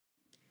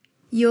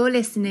You're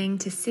listening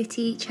to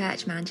City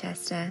Church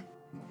Manchester.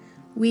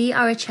 We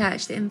are a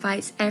church that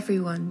invites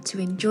everyone to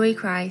enjoy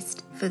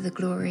Christ for the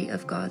glory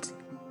of God.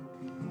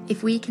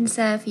 If we can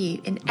serve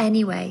you in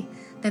any way,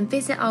 then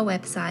visit our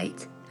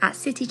website at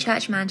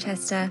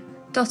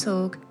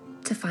citychurchmanchester.org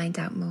to find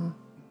out more.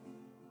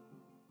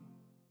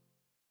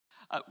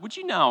 Would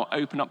you now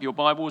open up your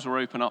Bibles or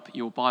open up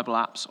your Bible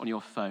apps on your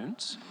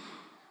phones?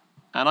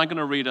 And I'm going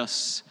to read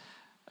us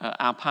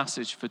our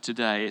passage for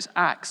today. It's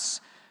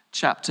Acts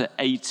chapter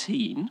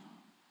 18,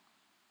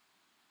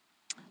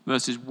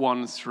 verses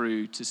 1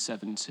 through to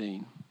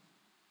 17.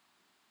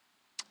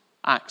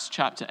 Acts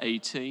chapter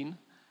 18,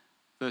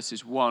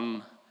 verses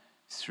 1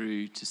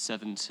 through to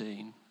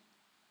 17.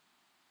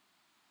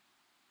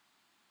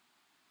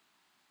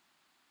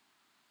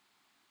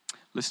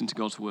 Listen to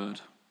God's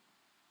word.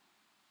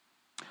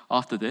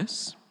 After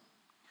this,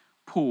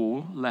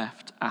 Paul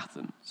left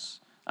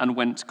Athens and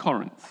went to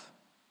Corinth.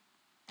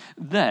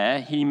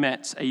 There he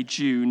met a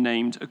Jew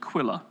named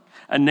Aquila,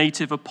 a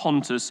native of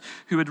Pontus,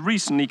 who had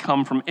recently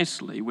come from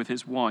Italy with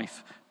his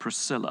wife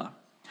Priscilla,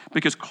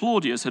 because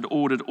Claudius had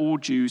ordered all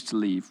Jews to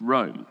leave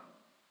Rome.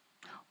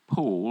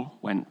 Paul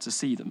went to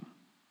see them.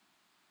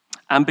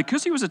 And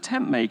because he was a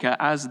tent maker,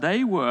 as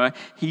they were,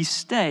 he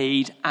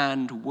stayed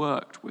and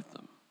worked with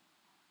them.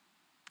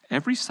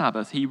 Every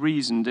Sabbath he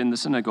reasoned in the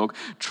synagogue,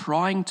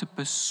 trying to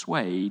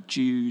persuade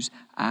Jews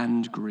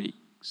and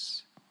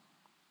Greeks.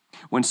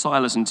 When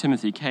Silas and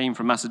Timothy came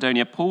from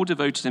Macedonia, Paul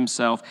devoted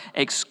himself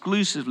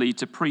exclusively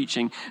to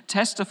preaching,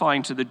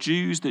 testifying to the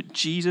Jews that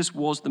Jesus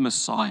was the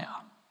Messiah.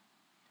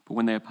 But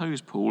when they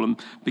opposed Paul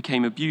and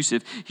became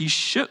abusive, he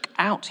shook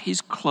out his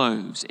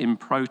clothes in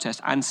protest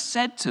and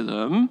said to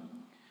them,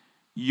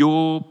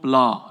 "Your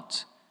blood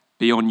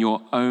be on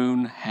your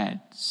own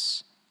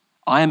heads.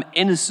 I am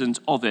innocent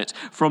of it.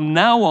 From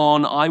now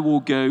on, I will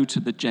go to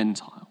the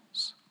Gentiles."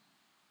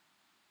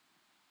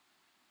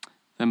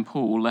 Then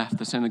Paul left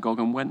the synagogue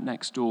and went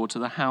next door to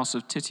the house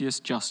of Titius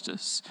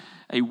Justus,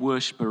 a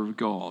worshipper of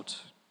God.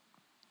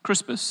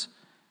 Crispus,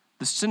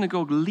 the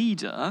synagogue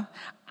leader,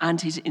 and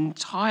his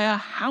entire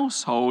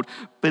household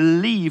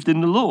believed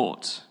in the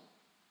Lord.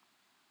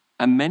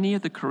 And many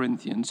of the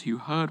Corinthians who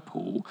heard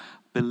Paul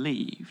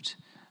believed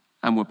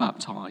and were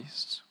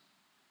baptized.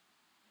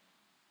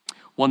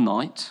 One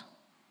night,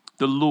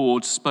 the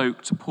Lord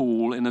spoke to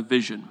Paul in a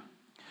vision.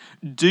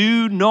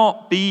 "Do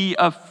not be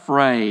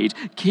afraid.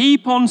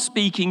 Keep on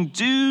speaking.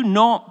 Do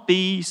not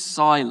be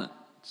silent.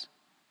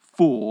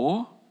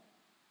 For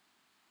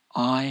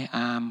I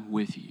am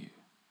with you.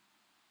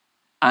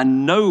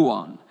 And no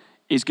one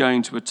is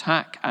going to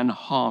attack and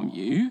harm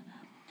you,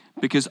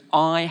 because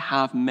I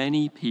have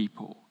many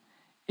people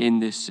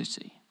in this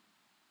city."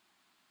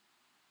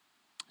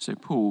 So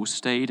Paul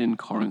stayed in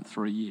Corinth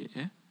for a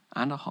year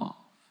and a half,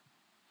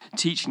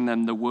 teaching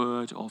them the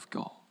word of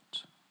God.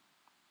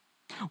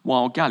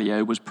 While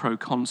Gallio was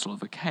proconsul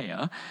of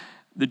Achaia,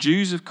 the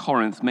Jews of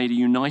Corinth made a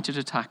united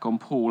attack on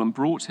Paul and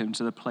brought him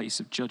to the place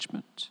of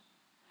judgment.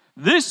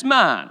 "This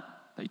man,"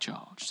 they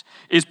charged,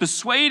 "is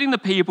persuading the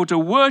people to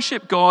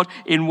worship God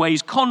in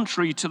ways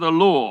contrary to the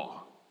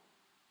law."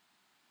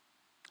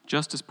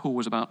 Just as Paul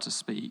was about to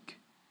speak,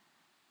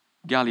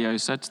 Gallio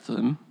said to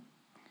them,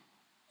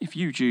 "If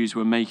you Jews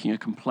were making a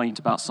complaint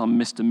about some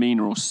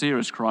misdemeanor or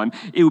serious crime,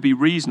 it would be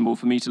reasonable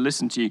for me to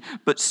listen to you.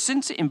 But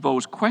since it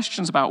involves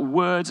questions about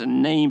words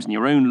and names in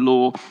your own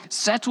law,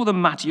 settle the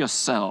matter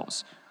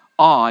yourselves.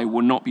 I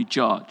will not be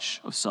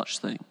judge of such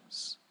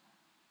things."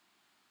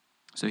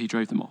 So he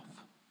drove them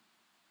off.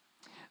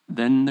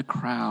 Then the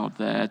crowd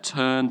there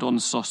turned on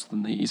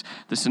Sosthenes,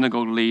 the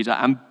synagogue leader,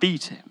 and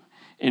beat him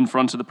in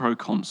front of the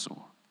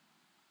proconsul.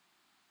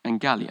 And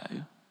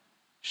Gallio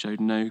showed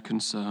no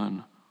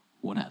concern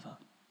whatever.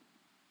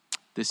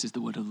 This is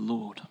the word of the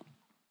Lord.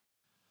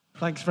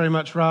 Thanks very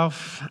much,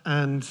 Ralph,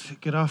 and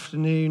good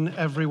afternoon,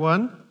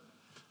 everyone.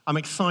 I'm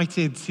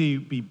excited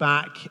to be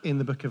back in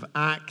the book of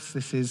Acts.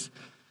 This is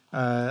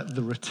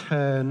the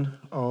return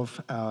of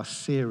our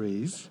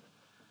series.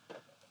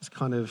 It's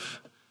kind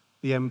of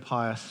the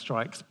Empire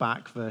Strikes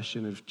Back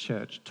version of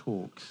Church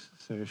Talks.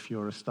 So if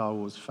you're a Star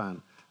Wars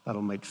fan,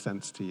 that'll make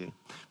sense to you.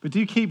 But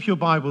do keep your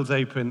Bibles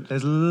open.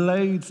 There's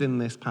loads in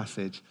this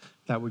passage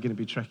that we're going to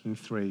be trekking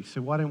through.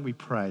 So why don't we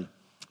pray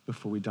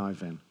before we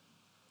dive in?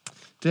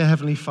 Dear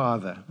Heavenly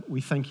Father,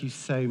 we thank you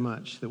so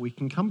much that we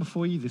can come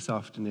before you this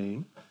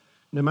afternoon,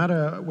 no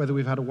matter whether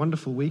we've had a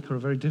wonderful week or a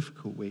very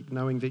difficult week,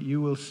 knowing that you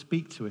will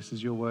speak to us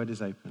as your word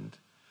is opened.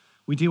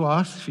 We do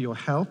ask for your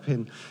help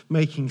in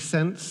making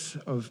sense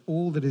of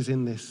all that is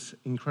in this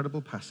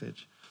incredible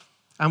passage.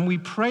 And we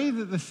pray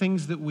that the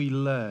things that we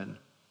learn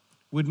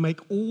would make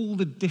all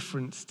the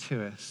difference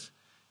to us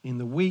in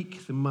the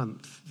week, the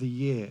month, the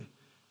year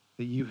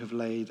that you have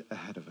laid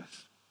ahead of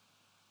us.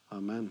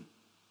 Amen.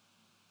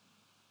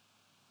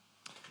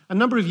 A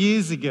number of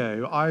years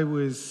ago, I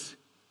was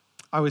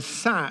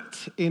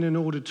sat in an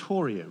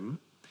auditorium,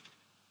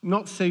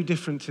 not so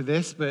different to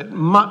this, but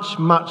much,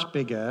 much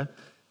bigger,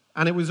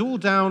 and it was all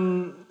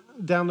down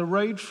the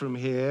road from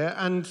here,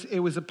 and it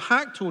was a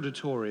packed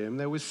auditorium.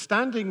 There was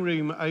standing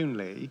room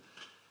only,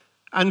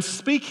 And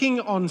speaking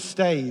on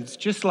stage,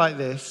 just like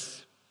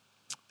this,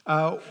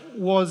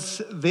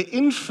 was the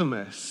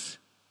infamous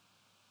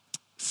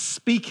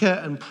speaker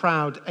and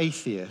proud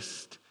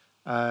atheist,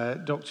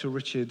 Dr.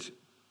 Richard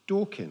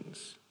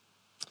Dawkins.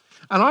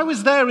 And I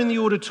was there in the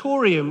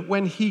auditorium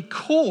when he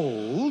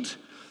called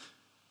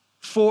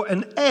for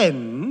an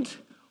end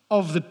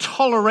of the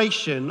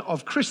toleration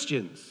of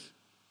Christians.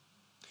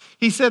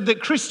 He said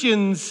that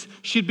Christians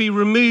should be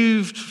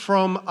removed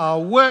from our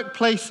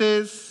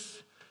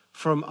workplaces,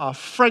 from our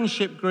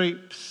friendship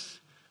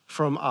groups,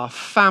 from our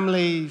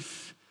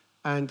families,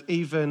 and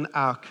even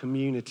our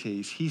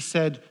communities. He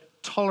said,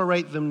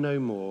 tolerate them no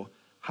more,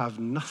 have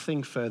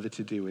nothing further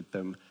to do with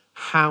them,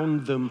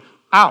 hound them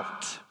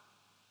out.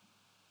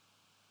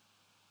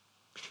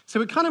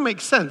 So it kind of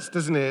makes sense,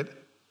 doesn't it?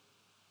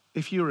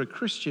 If you're a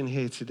Christian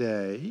here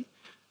today,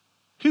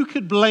 who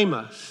could blame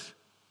us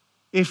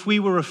if we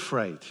were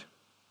afraid?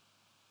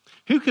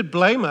 Who could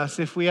blame us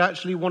if we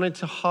actually wanted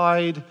to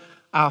hide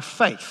our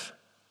faith?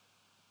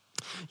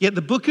 Yet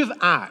the book of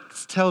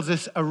Acts tells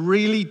us a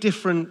really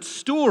different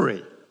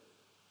story.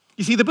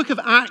 You see, the book of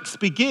Acts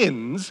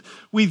begins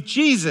with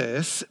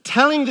Jesus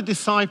telling the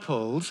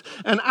disciples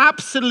an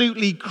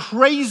absolutely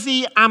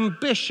crazy,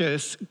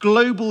 ambitious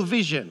global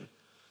vision.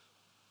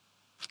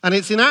 And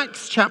it's in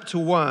Acts chapter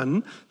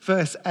 1,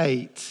 verse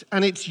 8.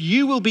 And it's,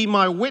 you will be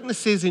my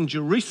witnesses in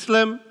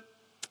Jerusalem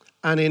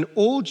and in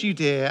all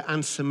Judea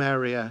and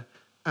Samaria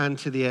and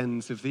to the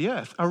ends of the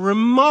earth. A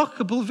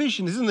remarkable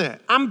vision, isn't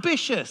it?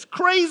 Ambitious,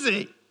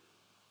 crazy.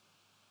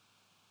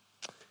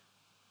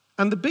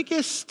 And the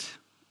biggest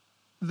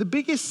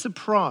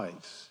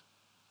surprise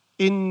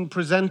in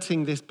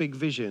presenting this big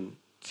vision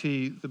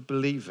to the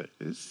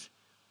believers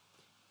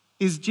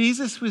is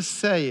Jesus was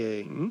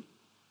saying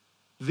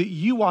that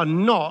you are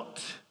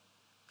not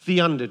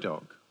the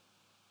underdog.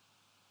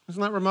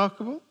 Isn't that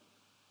remarkable?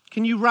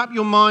 Can you wrap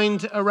your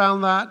mind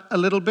around that a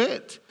little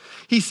bit?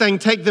 He's saying,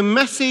 take the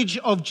message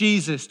of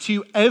Jesus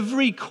to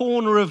every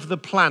corner of the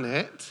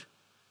planet.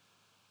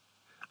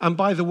 And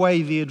by the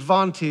way, the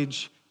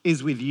advantage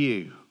is with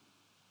you.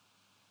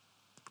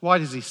 Why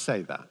does he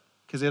say that?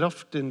 Because it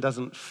often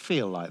doesn't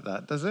feel like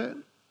that, does it?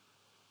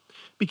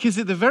 Because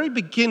at the very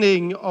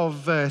beginning of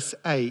verse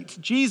 8,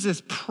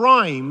 Jesus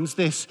primes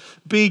this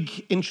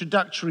big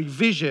introductory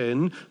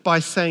vision by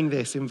saying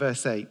this in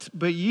verse 8,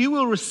 but you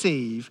will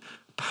receive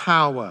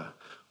power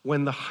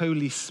when the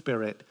Holy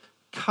Spirit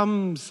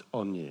comes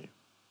on you.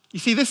 You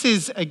see, this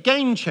is a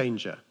game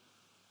changer.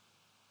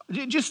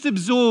 Just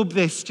absorb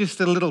this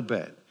just a little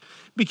bit.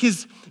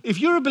 Because if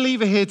you're a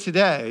believer here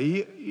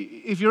today,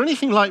 if you're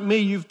anything like me,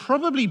 you've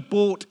probably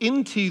bought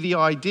into the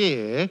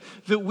idea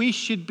that we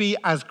should be,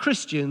 as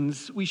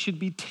Christians, we should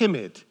be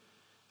timid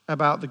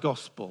about the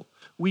gospel.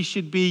 We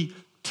should be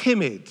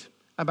timid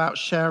about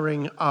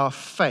sharing our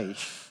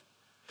faith.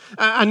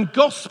 And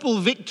gospel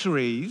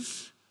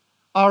victories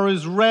are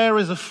as rare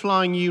as a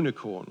flying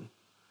unicorn.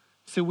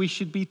 So we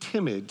should be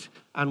timid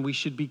and we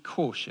should be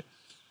cautious.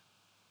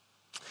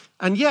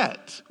 And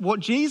yet,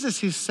 what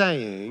Jesus is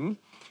saying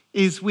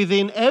is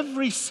within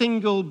every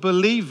single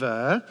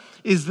believer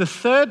is the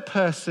third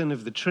person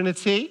of the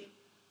Trinity,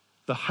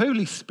 the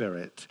Holy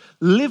Spirit,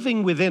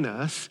 living within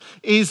us,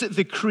 is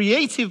the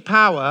creative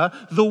power,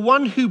 the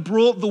one who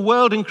brought the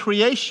world and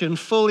creation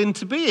full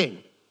into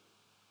being.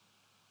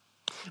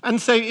 And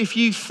so if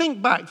you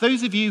think back,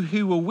 those of you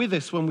who were with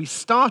us when we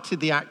started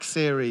the Acts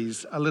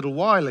series a little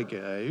while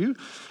ago,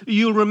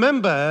 you'll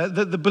remember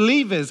that the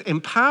believers,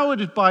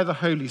 empowered by the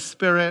Holy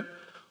Spirit,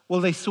 well,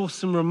 they saw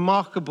some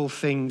remarkable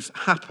things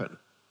happen.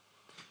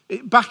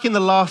 Back in the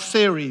last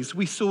series,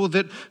 we saw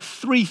that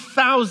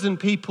 3,000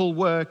 people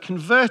were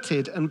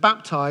converted and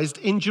baptized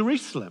in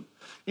Jerusalem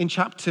in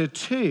chapter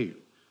 2.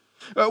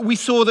 We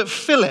saw that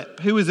Philip,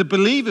 who was a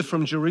believer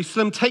from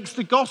Jerusalem, takes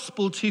the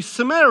gospel to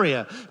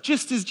Samaria,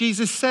 just as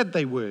Jesus said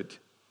they would.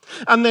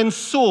 And then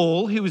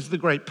Saul, who was the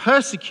great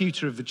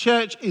persecutor of the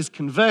church, is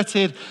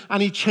converted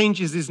and he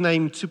changes his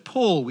name to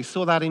Paul. We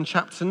saw that in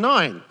chapter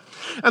 9.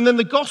 And then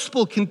the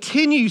gospel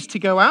continues to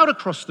go out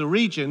across the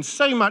region,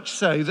 so much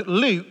so that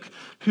Luke,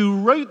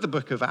 who wrote the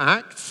book of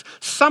Acts,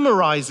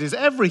 summarizes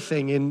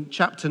everything in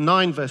chapter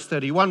 9, verse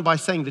 31 by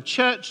saying the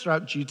church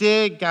throughout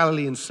Judea,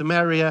 Galilee, and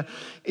Samaria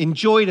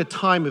enjoyed a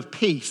time of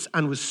peace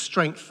and was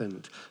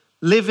strengthened,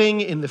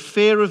 living in the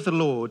fear of the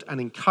Lord and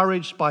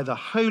encouraged by the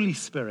Holy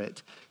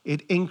Spirit.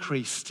 It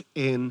increased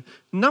in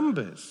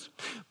numbers.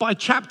 By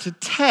chapter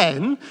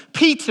 10,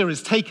 Peter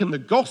has taken the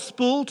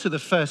gospel to the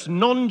first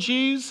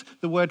non-Jews.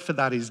 The word for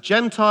that is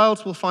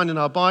Gentiles, we'll find in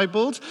our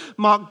Bibles,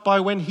 marked by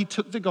when he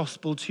took the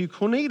gospel to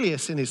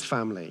Cornelius and his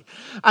family.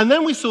 And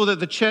then we saw that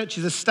the church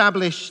is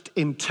established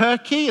in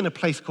Turkey in a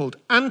place called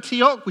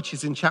Antioch, which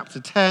is in chapter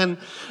 10.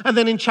 And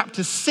then in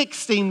chapter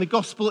 16, the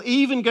gospel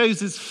even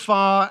goes as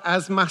far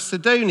as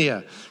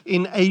Macedonia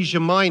in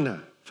Asia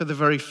Minor for the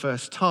very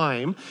first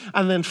time.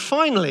 And then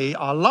finally,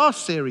 our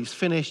last series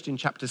finished in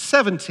chapter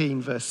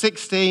 17, verse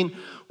 16,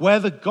 where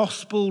the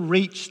gospel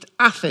reached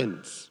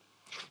Athens,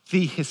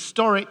 the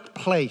historic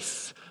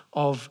place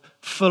of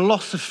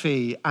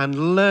philosophy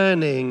and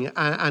learning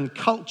and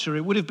culture.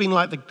 It would have been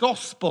like the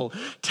gospel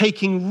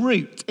taking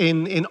root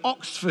in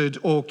Oxford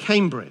or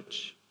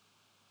Cambridge.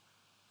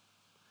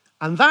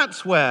 And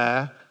that's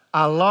where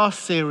our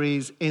last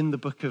series in the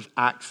book of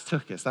Acts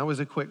took us. That was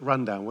a quick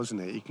rundown,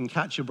 wasn't it? You can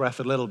catch your breath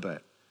a little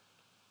bit.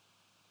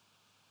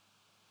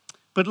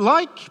 But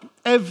like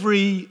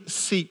every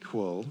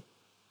sequel,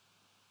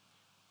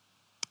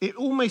 it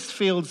almost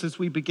feels as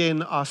we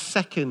begin our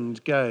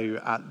second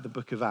go at the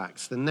book of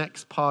Acts, the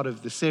next part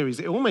of the series,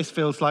 it almost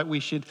feels like we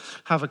should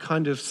have a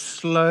kind of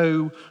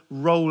slow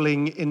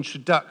rolling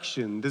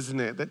introduction, doesn't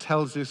it? That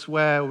tells us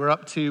where we're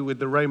up to with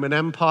the Roman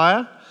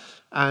Empire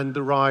and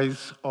the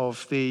rise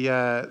of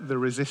the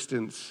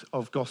resistance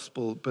of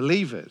gospel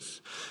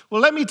believers. Well,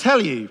 let me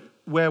tell you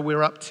where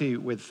we're up to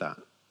with that.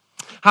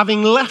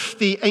 Having left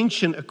the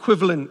ancient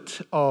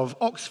equivalent of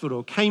Oxford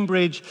or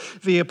Cambridge,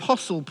 the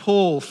Apostle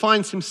Paul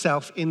finds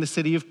himself in the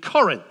city of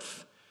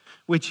Corinth,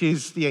 which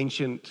is the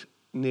ancient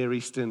Near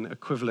Eastern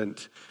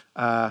equivalent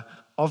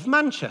of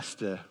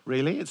Manchester,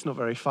 really. It's not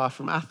very far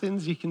from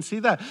Athens, you can see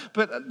that.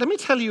 But let me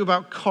tell you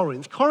about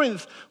Corinth.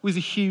 Corinth was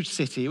a huge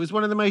city. It was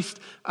one of the most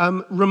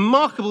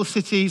remarkable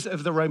cities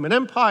of the Roman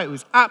Empire. It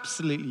was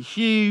absolutely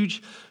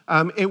huge.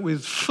 It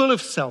was full of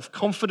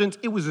self-confidence.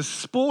 It was a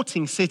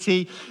sporting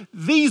city.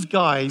 These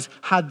guys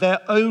had their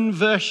own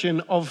version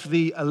of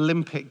the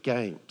Olympic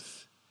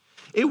Games.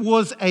 It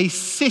was a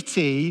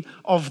city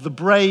of the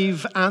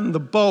brave and the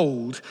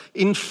bold.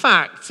 In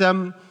fact,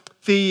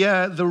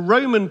 the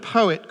Roman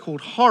poet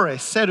called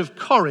Horace said of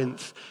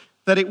Corinth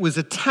that it was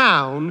a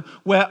town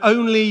where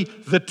only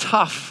the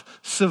tough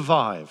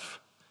survive.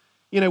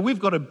 You know, we've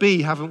got a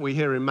bee, haven't we,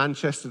 here in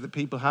Manchester that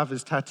people have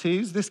as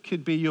tattoos? This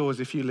could be yours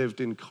if you lived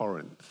in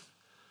Corinth.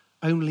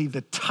 Only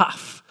the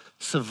tough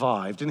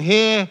survived. And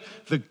here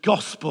the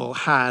gospel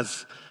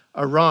has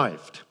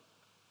arrived.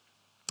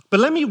 But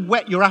let me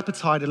whet your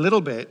appetite a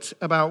little bit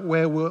about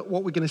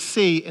what we're going to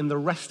see in the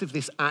rest of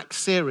this Acts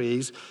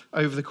series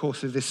over the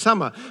course of this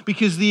summer.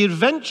 Because the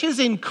adventures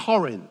in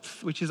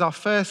Corinth, which is our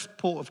first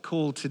port of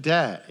call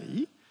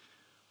today,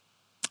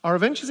 our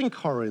adventures in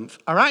Corinth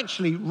are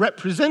actually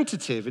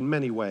representative in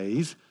many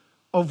ways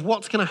of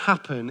what's going to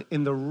happen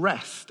in the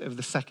rest of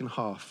the second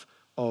half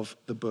of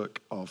the book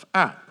of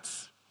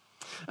Acts.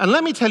 And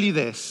let me tell you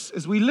this,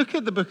 as we look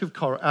at the book of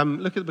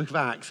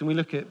Acts, and we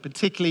look at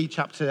particularly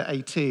chapter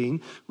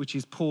 18, which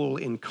is Paul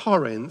in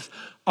Corinth,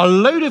 a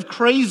load of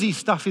crazy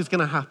stuff is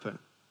going to happen.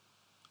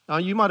 Now,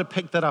 you might have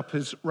picked that up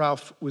as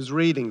Ralph was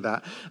reading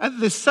that.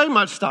 And there's so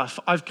much stuff,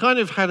 I've kind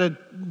of had a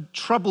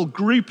trouble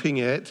grouping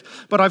it,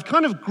 but I've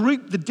kind of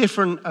grouped the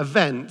different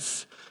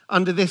events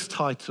under this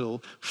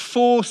title,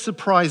 4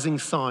 Surprising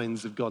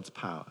Signs of God's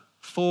Power.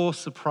 4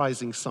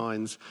 surprising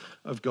signs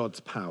of God's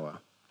power.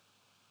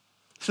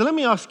 So let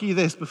me ask you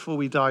this before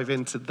we dive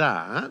into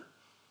that.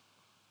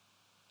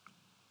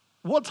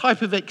 What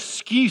type of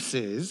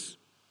excuses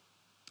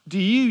do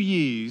you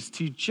use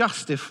to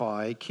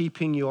justify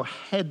keeping your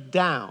head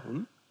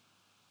down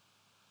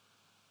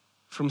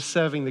from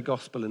serving the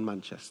gospel in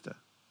Manchester?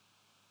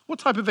 What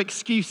type of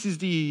excuses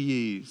do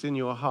you use in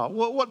your heart?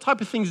 What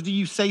type of things do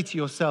you say to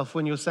yourself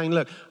when you're saying,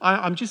 look,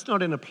 I'm just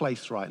not in a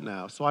place right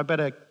now, so I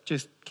better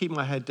just keep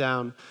my head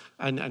down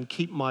and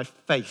keep my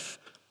faith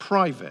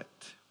private?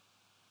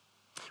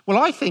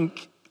 Well, I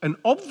think an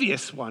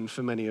obvious one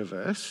for many of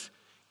us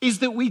is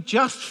that we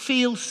just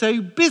feel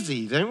so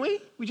busy, don't we?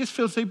 We just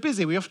feel so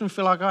busy. We often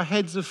feel like our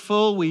heads are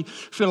full. We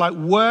feel like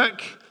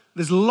work.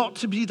 There's a lot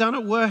to be done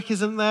at work,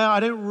 isn't there?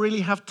 I don't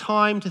really have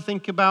time to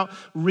think about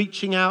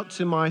reaching out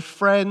to my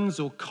friends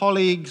or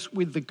colleagues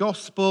with the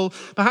gospel.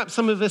 Perhaps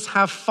some of us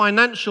have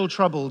financial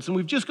troubles, and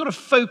we've just got to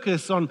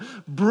focus on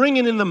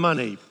bringing in the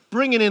money,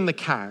 bringing in the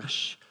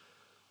cash,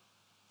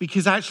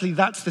 because actually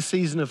that's the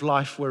season of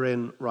life we're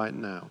in right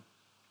now.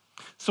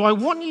 So I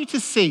want you to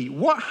see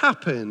what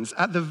happens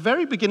at the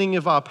very beginning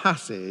of our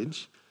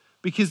passage,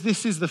 because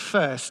this is the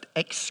first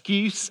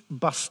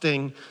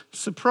excuse-busting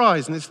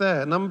surprise. And it's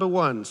there, number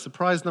 1,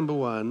 surprise number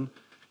 1,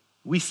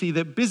 we see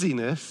that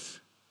busyness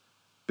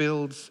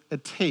builds a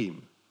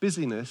team.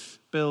 Busyness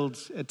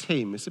builds a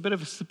team. It's a bit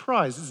of a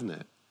surprise, isn't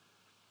it?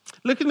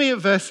 Look at me at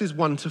verses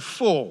 1 to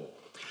 4.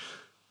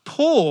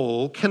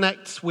 Paul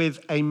connects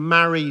with a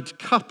married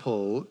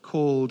couple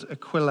called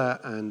Aquila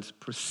and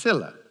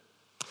Priscilla.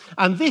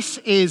 And this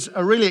is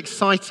a really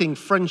exciting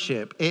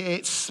friendship.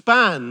 It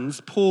spans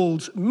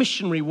Paul's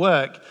missionary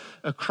work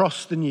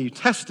across the New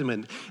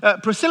Testament.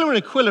 Priscilla and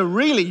Aquila,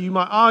 really, you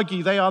might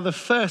argue, they are the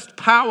first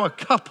power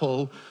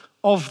couple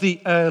of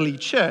the early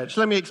church.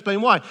 Let me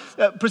explain why.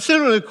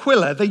 Priscilla and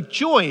Aquila, they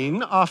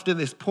join, after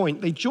this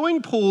point, they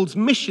join Paul's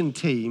mission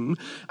team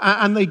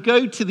and they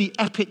go to the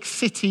epic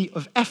city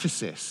of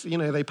Ephesus. You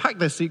know, they pack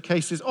their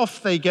suitcases,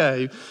 off they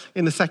go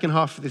in the second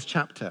half of this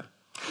chapter.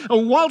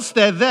 And whilst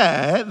they're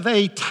there,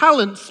 they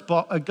talent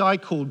spot a guy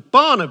called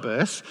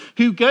Barnabas,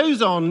 who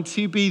goes on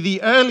to be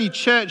the early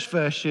church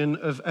version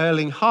of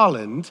Erling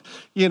Haaland.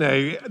 You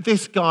know,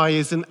 this guy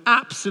is an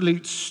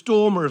absolute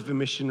stormer of a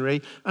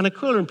missionary. And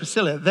Aquila and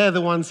Priscilla, they're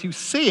the ones who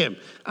see him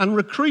and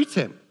recruit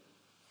him.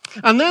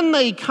 And then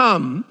they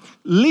come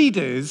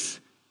leaders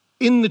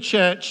in the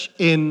church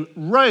in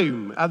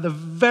Rome, at the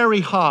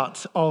very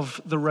heart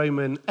of the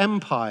Roman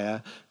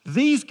Empire.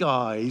 These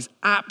guys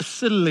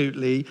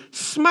absolutely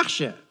smash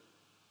it.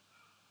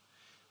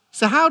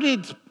 So how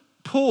did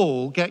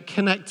Paul get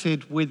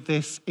connected with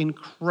this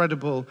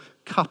incredible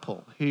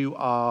couple who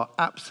are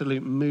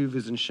absolute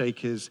movers and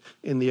shakers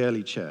in the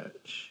early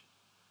church?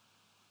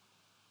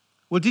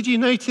 Well, did you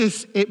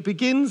notice it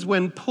begins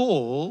when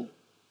Paul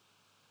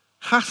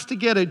has to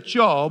get a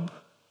job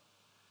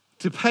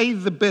to pay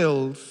the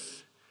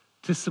bills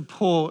to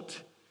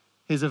support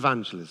his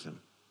evangelism?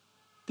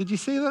 Did you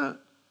see that?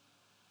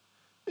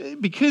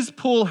 Because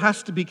Paul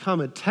has to become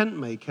a tent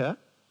maker,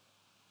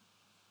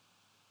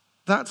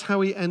 that's how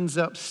he ends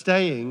up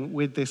staying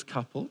with this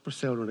couple,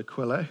 Priscilla and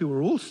Aquila, who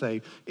are also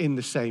in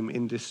the same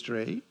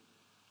industry.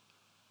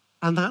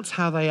 And that's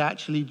how they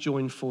actually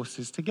join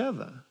forces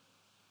together.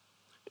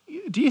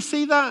 Do you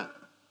see that?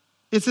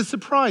 It's a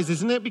surprise,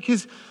 isn't it?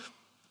 Because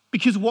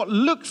what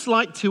looks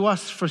like to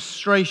us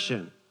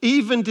frustration,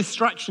 even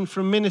distraction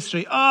from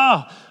ministry,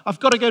 I've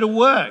got to go to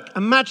work.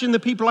 Imagine the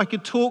people I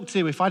could talk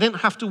to if I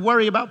didn't have to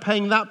worry about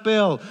paying that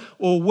bill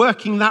or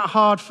working that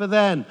hard for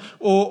them.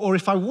 Or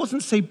if I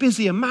wasn't so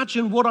busy,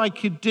 imagine what I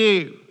could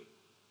do.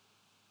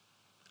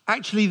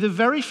 Actually, the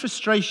very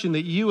frustration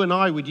that you and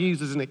I would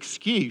use as an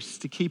excuse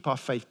to keep our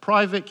faith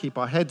private, keep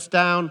our heads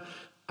down,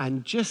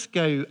 and just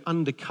go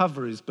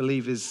undercover as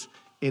believers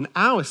in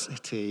our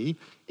city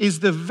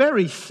is the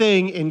very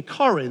thing in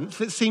Corinth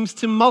that seems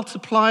to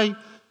multiply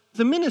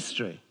the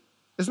ministry.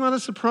 Isn't that a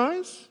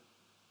surprise?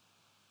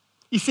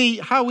 You see,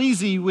 how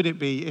easy would it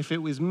be if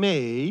it was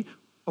me,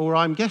 or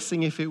I'm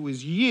guessing if it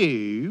was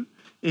you,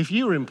 if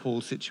you were in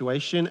Paul's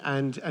situation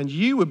and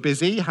you were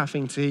busy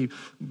having to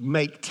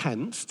make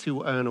tents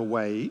to earn a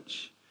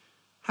wage,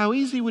 how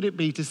easy would it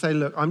be to say,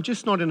 look, I'm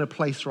just not in a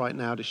place right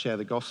now to share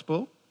the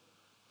gospel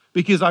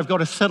because I've got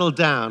to settle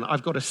down,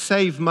 I've got to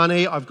save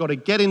money, I've got to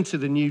get into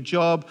the new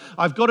job,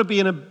 I've got to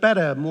be in a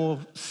better, more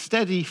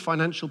steady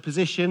financial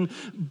position,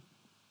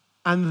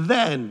 and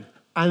then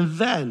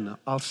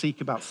I'll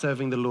seek about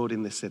serving the Lord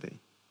in this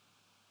city.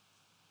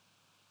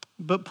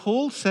 But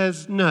Paul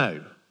says,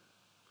 no,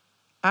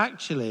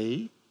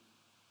 actually,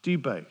 do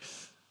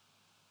both.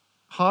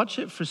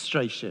 Hardship,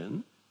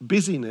 frustration,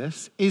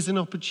 busyness is an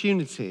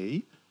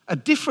opportunity, a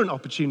different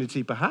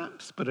opportunity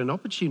perhaps, but an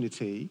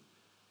opportunity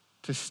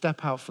to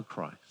step out for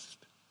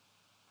Christ.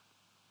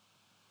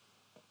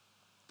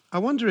 I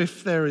wonder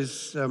if there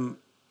is an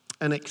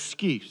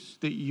excuse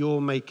that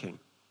you're making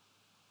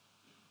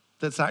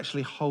that's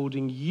actually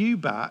holding you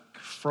back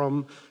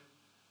from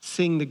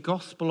seeing the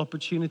gospel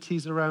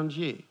opportunities around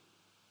you.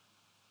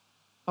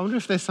 I wonder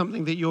if there's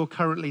something that you're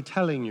currently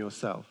telling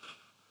yourself.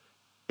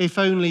 If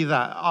only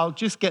that, I'll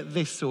just get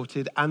this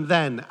sorted, and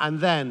then.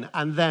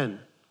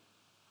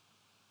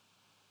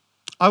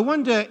 I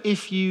wonder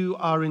if you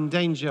are in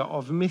danger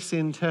of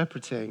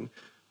misinterpreting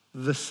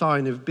the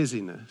sign of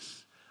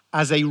busyness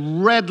as a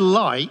red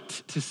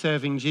light to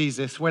serving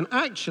Jesus, when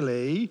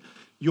actually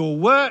your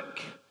work,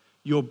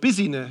 your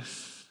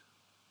busyness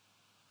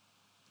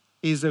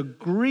is a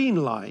green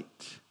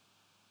light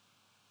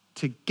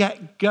to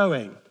get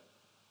going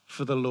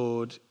for the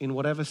Lord in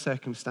whatever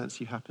circumstance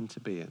you happen to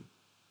be in.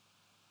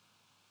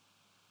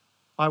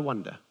 I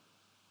wonder.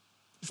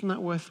 Isn't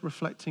that worth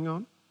reflecting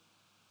on?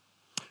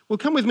 Well,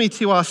 come with me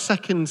to our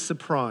second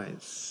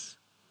surprise.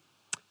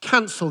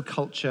 Cancel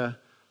culture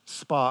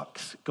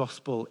sparks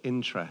gospel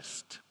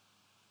interest.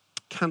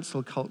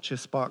 Cancel culture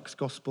sparks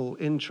gospel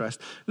interest.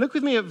 Look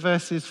with me at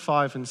verses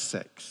 5 and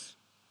 6.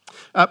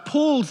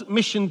 Paul's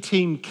mission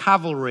team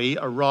cavalry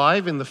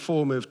arrive in the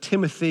form of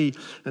Timothy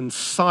and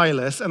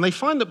Silas, and they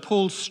find that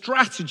Paul's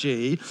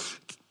strategy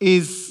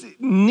is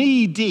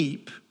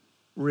knee-deep,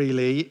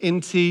 really,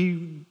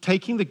 into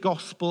taking the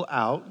gospel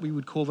out, we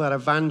would call that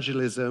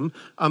evangelism,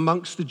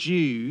 amongst the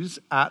Jews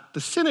at the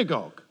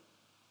synagogue.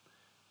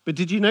 But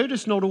did you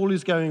notice not all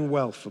is going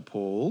well for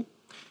Paul?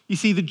 You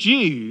see, the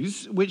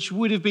Jews, which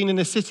would have been in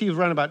a city of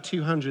around about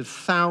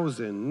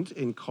 200,000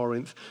 in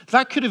Corinth,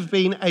 that could have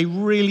been a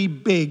really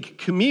big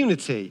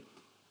community.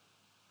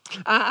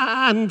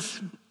 And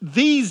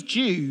these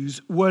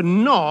Jews were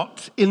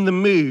not in the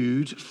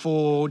mood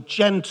for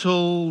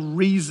gentle,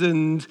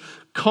 reasoned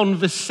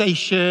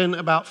conversation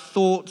about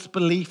thoughts,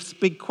 beliefs,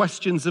 big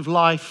questions of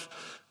life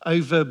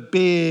over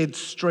beard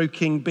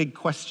stroking big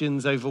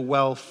questions over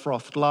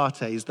well-frothed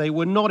lattes. They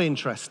were not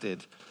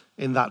interested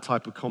in that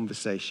type of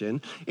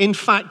conversation. In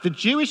fact, the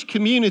Jewish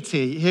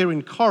community here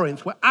in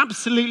Corinth were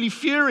absolutely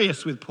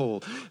furious with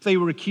Paul. They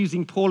were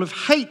accusing Paul of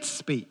hate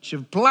speech,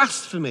 of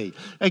blasphemy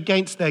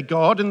against their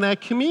God and their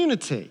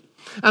community.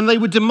 And they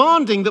were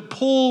demanding that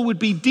Paul would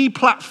be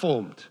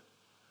deplatformed,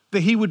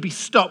 that he would be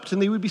stopped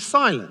and they would be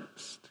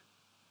silenced.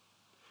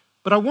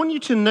 But I want you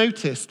to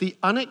notice the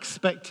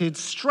unexpected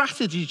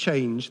strategy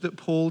change that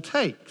Paul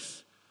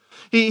takes.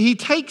 He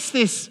takes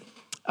this,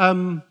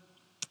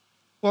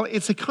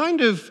 it's a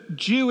kind of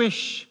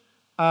Jewish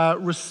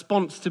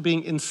response to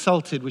being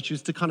insulted, which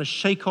is to kind of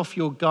shake off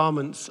your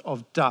garments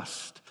of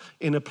dust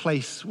in a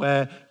place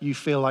where you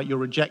feel like you're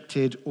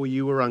rejected or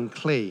you were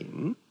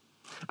unclean.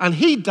 And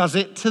he does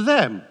it to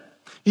them.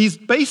 He's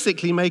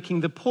basically making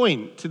the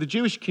point to the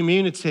Jewish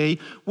community,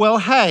 well,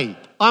 hey,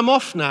 I'm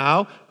off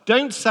now.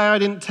 Don't say I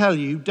didn't tell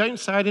you. Don't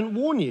say I didn't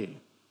warn you.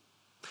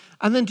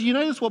 And then do you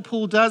notice what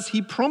Paul does?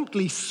 He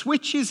promptly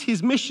switches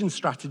his mission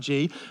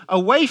strategy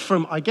away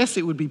from, I guess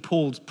it would be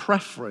Paul's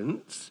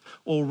preference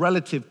or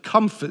relative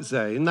comfort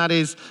zone, that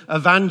is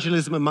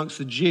evangelism amongst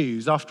the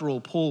Jews. After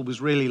all, Paul was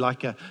really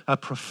like a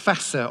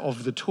professor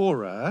of the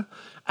Torah.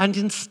 And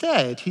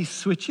instead, he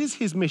switches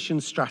his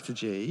mission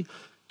strategy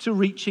to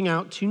reaching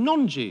out to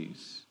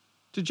non-Jews,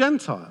 to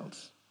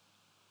Gentiles.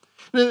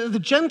 Now, the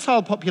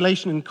Gentile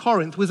population in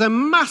Corinth was a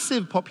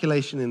massive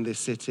population in this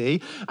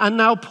city, and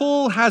now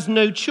Paul has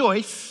no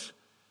choice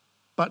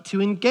but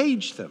to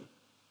engage them.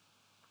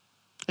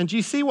 And do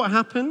you see what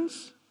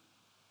happens?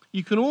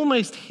 You can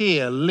almost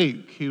hear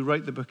Luke, who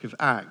wrote the book of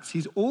Acts,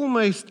 he's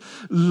almost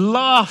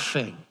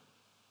laughing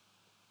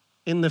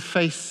in the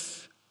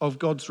face of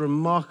God's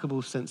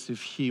remarkable sense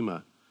of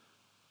humor.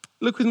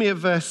 Look with me at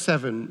verse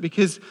 7,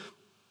 because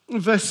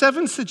verse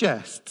 7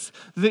 suggests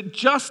that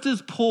just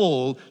as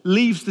Paul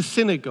leaves the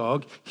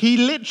synagogue, he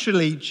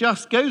literally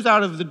just goes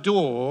out of the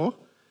door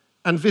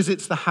and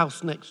visits the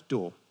house next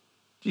door.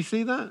 Do you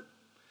see that?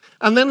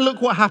 And then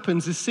look what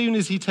happens. As soon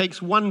as he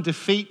takes one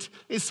defeat,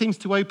 it seems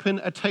to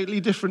open a totally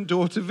different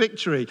door to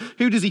victory.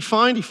 Who does he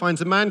find? He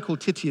finds a man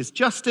called Titius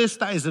Justus.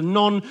 That is a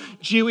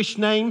non-Jewish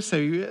name, so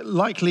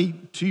likely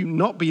to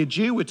not be a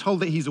Jew. We're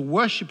told that he's a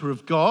worshiper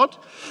of God.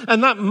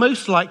 And that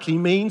most likely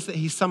means that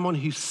he's someone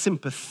who's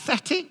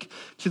sympathetic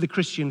to the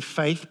Christian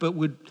faith, but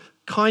would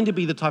kind of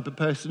be the type of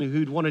person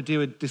who'd want to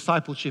do a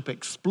discipleship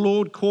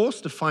explored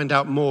course to find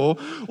out more.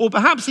 Or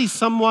perhaps he's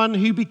someone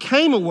who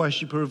became a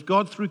worshiper of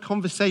God through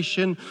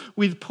conversation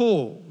with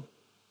Paul.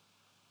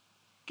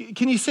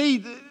 Can you see,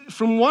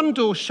 from one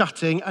door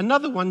shutting,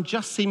 another one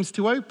just seems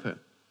to open?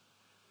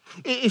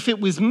 If it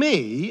was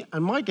me,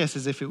 and my guess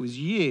is if it was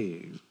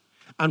you,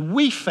 and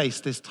we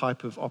faced this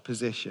type of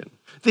opposition,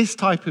 this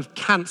type of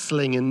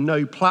cancelling and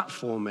no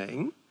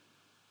platforming,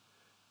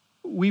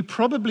 we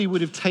probably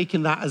would have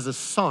taken that as a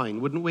sign,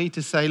 wouldn't we?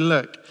 To say,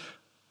 look,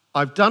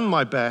 I've done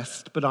my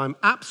best, but I'm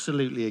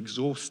absolutely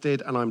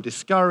exhausted and I'm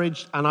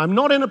discouraged and I'm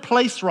not in a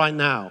place right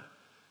now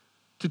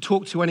to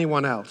talk to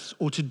anyone else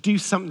or to do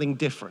something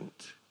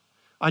different.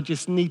 I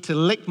just need to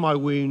lick my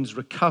wounds,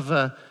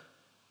 recover,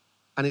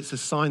 and it's a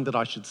sign that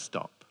I should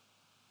stop.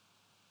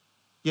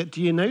 Yet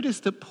do you notice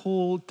that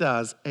Paul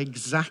does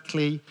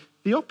exactly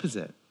the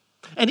opposite?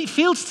 And it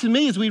feels to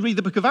me, as we read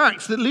the book of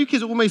Acts, that Luke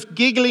is almost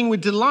giggling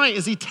with delight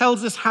as he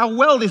tells us how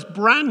well this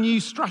brand new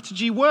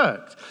strategy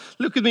worked.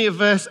 Look with me at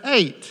verse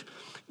 8.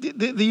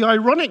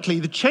 Ironically,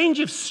 the change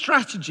of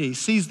strategy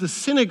sees the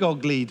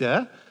synagogue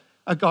leader,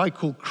 a guy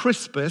called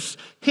Crispus,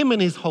 him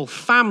and his whole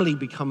family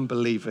become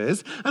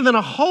believers, and then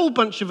a whole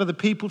bunch of other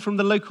people from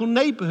the local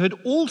neighborhood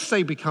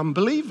also become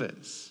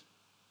believers.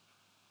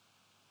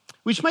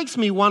 Which makes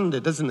me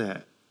wonder, doesn't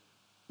it,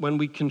 when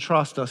we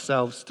contrast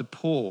ourselves to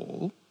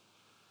Paul,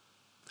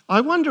 I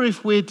wonder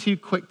if we're too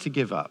quick to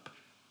give up.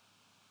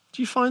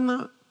 Do you find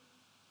that?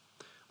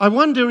 I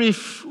wonder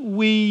if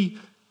we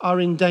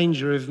are in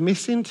danger of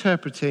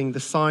misinterpreting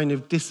the sign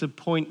of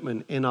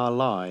disappointment in our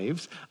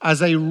lives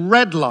as a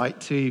red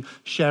light to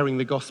sharing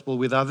the gospel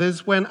with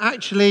others, when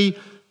actually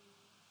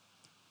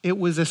it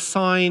was a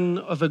sign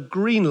of a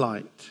green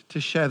light to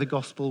share the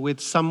gospel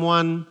with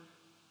someone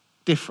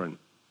different.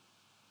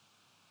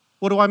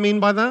 What do I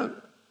mean by that?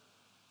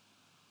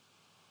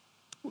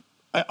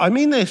 I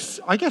mean this,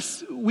 I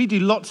guess we do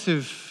lots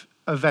of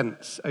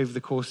events over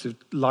the course of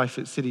life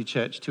at City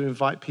Church to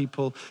invite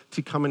people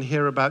to come and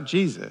hear about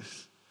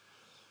Jesus.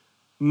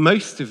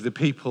 Most of the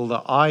people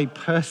that I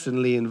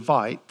personally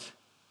invite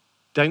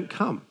don't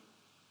come.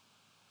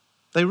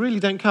 They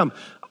really don't come.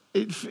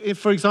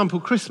 For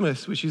example,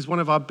 Christmas, which is one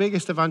of our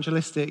biggest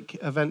evangelistic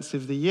events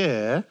of the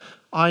year,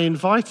 I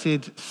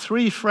invited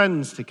 3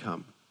 friends to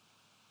come.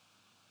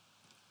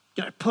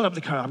 Pull up the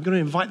car, I'm going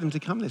to invite them to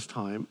come this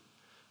time.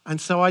 And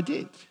so I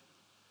did.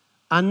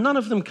 And none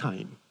of them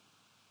came.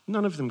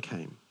 None of them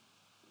came.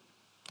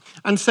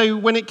 And so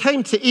when it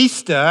came to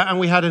Easter and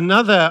we had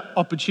another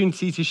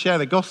opportunity to share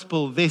the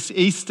gospel this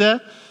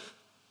Easter,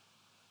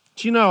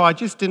 do you know, I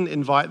just didn't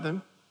invite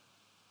them.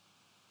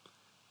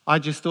 I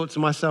just thought to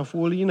myself,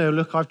 well,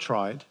 look, I've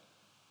tried.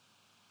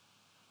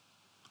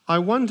 I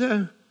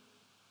wonder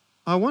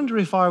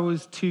if I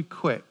was too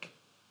quick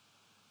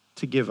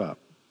to give up.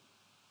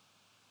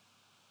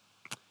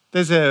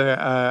 There's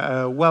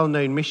a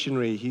well-known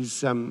missionary,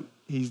 he's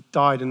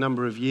died a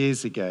number of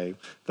years ago,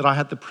 that I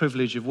had the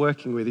privilege of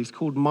working with. He's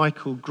called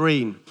Michael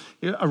Green,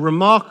 a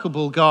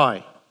remarkable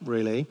guy,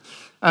 really.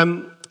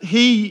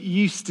 He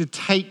used to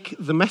take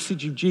the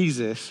message of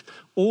Jesus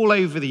all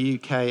over the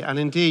UK and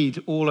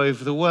indeed all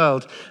over the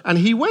world. And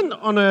he went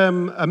on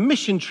a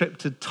mission trip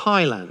to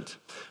Thailand.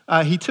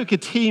 He took a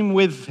team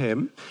with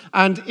him,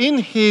 and in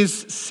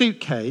his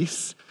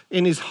suitcase,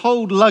 in his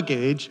hold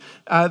luggage,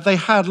 they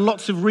had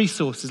lots of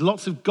resources,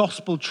 lots of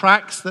gospel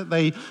tracts that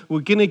they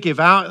were going to give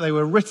out. They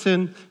were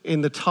written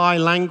in the Thai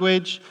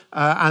language,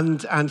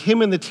 and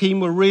him and the team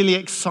were really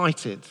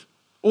excited.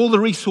 All the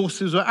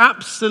resources were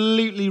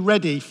absolutely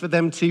ready for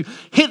them to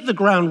hit the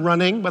ground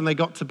running when they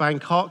got to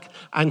Bangkok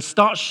and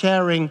start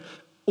sharing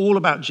all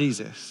about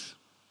Jesus.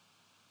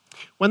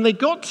 When they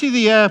got to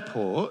the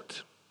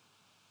airport,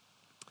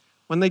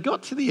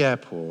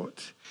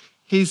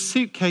 his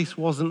suitcase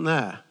wasn't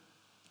there.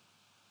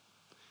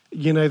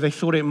 You know, they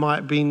thought it might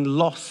have been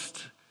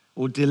lost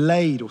or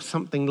delayed or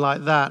something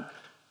like that.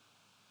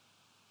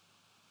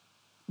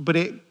 But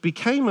it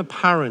became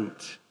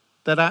apparent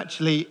that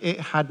actually it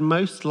had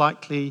most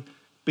likely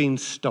been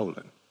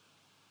stolen.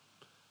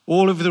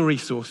 All of the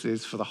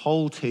resources for the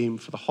whole team,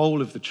 for the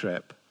whole of the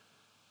trip,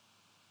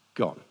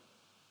 gone.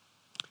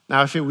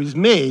 Now, if it was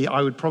me,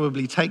 I would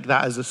probably take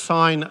that as a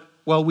sign,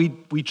 well,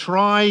 we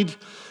tried,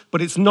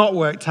 but it's not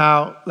worked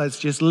out. Let's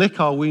just lick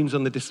our wounds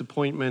on the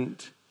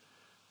disappointment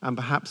and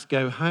perhaps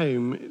go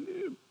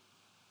home.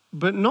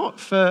 But not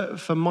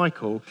for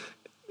Michael.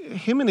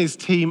 Him and his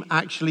team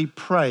actually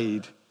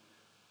prayed.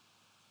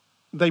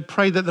 They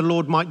prayed that the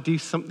Lord might do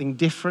something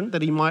different,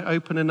 that he might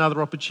open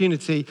another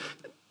opportunity.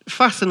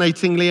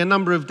 Fascinatingly, a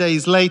number of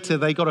days later,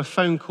 they got a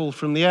phone call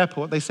from the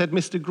airport. They said,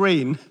 Mr.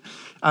 Green,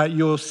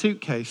 your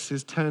suitcase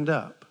has turned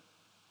up.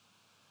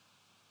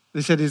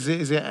 They said, is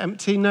it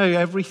empty? No,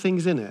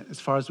 everything's in it, as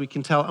far as we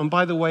can tell. And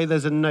by the way,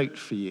 there's a note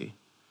for you.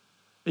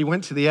 He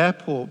went to the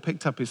airport,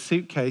 picked up his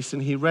suitcase,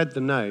 and he read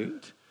the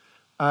note.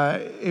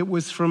 It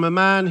was from a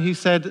man who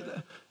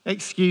said,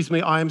 excuse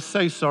me, I am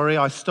so sorry,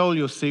 I stole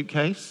your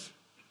suitcase.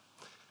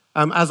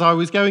 As I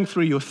was going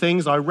through your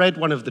things, I read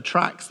one of the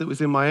tracts that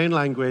was in my own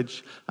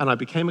language, and I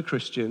became a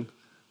Christian.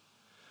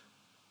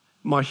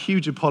 My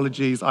huge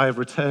apologies, I have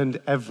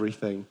returned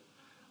everything.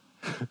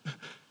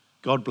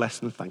 God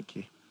bless and thank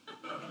you.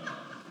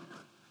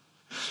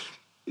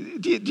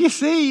 Do you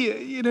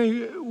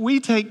see, we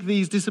take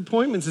these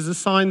disappointments as a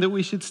sign that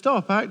we should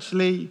stop.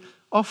 Actually,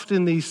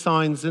 often these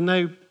signs are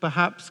no,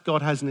 perhaps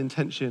God has an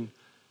intention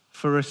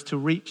for us to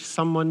reach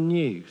someone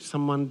new,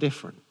 someone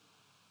different.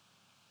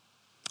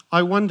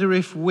 I wonder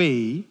if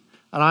we,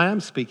 and I am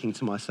speaking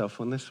to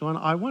myself on this one,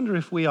 I wonder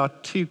if we are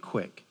too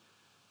quick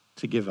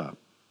to give up.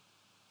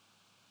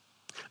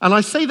 And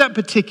I say that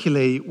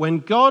particularly when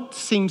God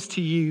seems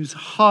to use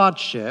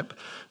hardship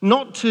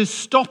not to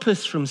stop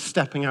us from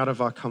stepping out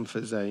of our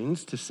comfort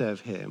zones to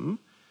serve him,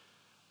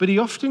 but he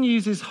often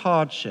uses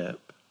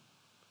hardship,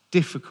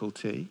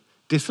 difficulty,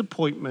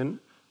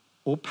 disappointment,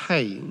 or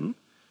pain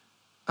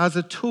as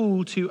a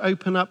tool to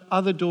open up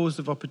other doors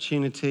of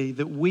opportunity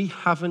that we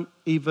haven't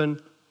even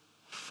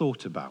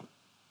thought about.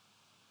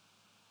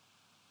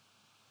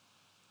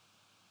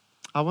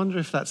 I wonder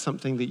if that's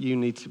something that you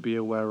need to be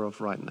aware of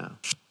right now.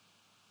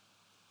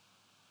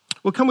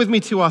 Well, come with me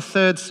to our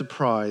third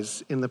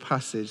surprise in the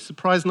passage.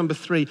 Surprise number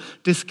 3,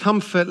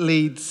 discomfort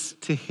leads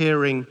to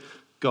hearing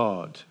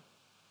God.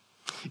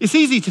 It's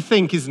easy to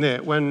think, isn't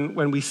it,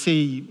 when we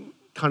see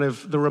kind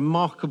of the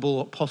remarkable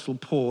Apostle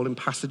Paul in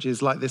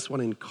passages like this one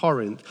in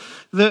Corinth,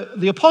 that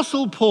the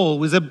Apostle Paul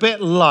was a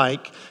bit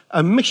like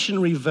a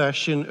missionary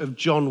version of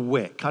John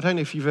Wick. I don't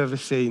know if you've ever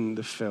seen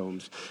the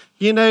films.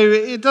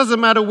 It doesn't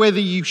matter whether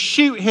you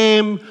shoot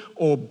him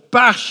or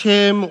bash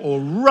him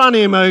or run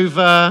him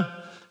over,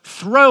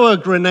 throw a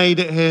grenade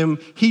at him,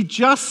 he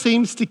just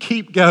seems to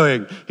keep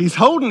going. He's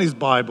holding his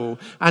Bible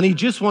and he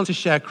just wants to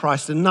share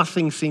Christ and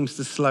nothing seems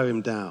to slow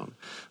him down.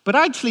 But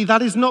actually,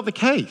 that is not the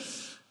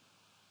case.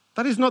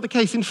 That is not the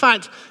case. In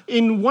fact,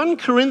 in 1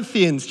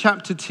 Corinthians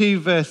chapter 2,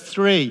 verse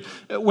 3,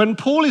 when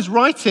Paul is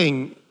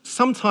writing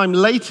sometime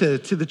later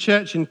to the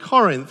church in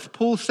Corinth,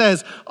 Paul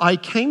says, I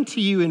came to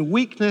you in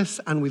weakness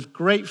and with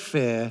great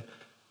fear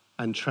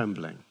and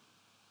trembling.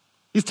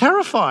 He's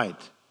terrified.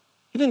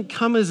 He didn't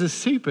come as a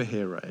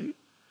superhero.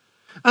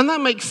 And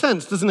that makes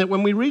sense, doesn't it?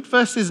 When we read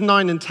verses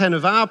 9 and 10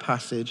 of our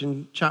passage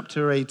in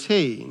chapter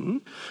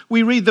 18,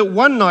 we read that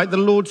one night the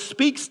Lord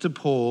speaks to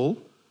Paul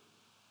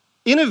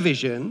in a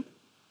vision,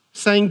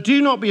 saying,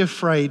 do not be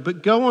afraid,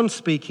 but go on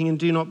speaking and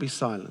do not be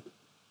silent.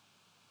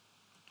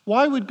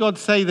 Why would God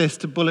say this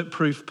to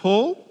bulletproof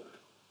Paul?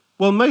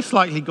 Well, most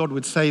likely God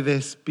would say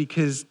this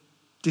because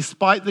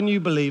despite the new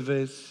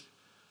believers,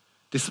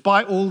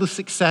 despite all the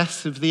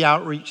success of the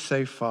outreach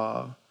so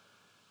far,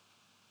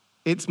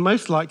 it's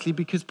most likely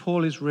because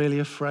Paul is really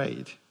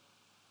afraid.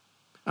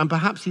 And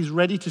perhaps he's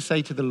ready to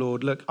say to the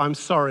Lord, look, I'm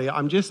sorry,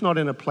 I'm just not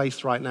in a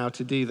place right now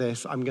to do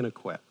this. I'm going to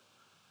quit.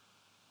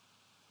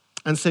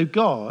 And so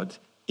God,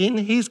 in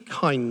his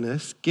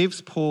kindness,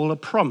 gives Paul a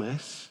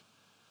promise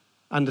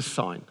and a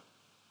sign.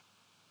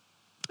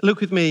 Look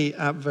with me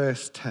at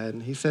verse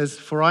 10. He says,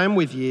 for I am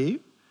with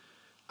you,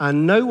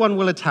 and no one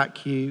will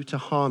attack you to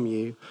harm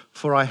you,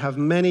 for I have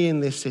many in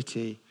this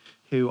city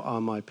who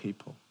are my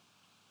people.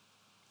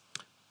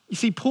 You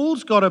see,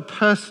 Paul's got a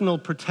personal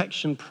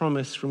protection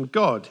promise from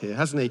God here,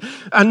 hasn't he?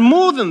 And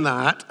more than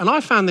that, and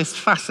I found this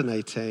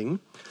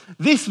fascinating,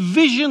 this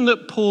vision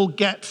that Paul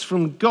gets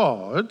from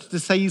God to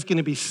say he's going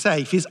to be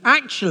safe is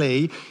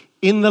actually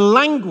in the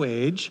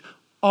language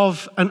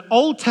of an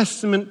Old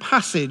Testament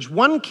passage,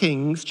 1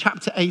 Kings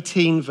chapter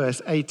 18,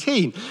 verse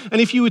 18. And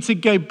if you were to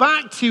go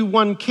back to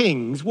 1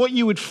 Kings, what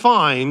you would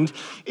find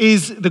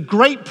is the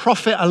great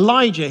prophet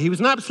Elijah. He was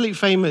an absolutely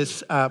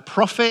famous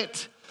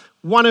prophet,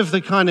 one of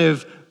the kind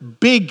of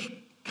big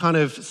kind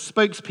of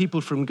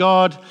spokespeople from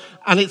God.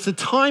 And it's a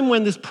time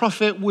when this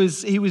prophet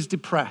was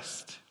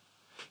depressed.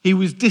 He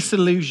was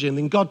disillusioned.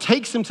 And God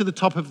takes him to the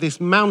top of this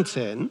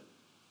mountain.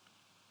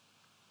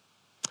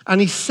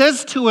 And he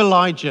says to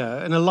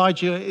Elijah, and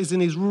Elijah is in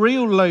his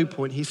real low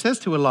point, he says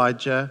to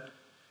Elijah,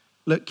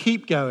 look,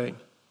 keep going.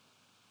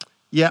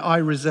 Yet I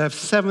reserve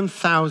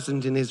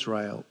 7,000 in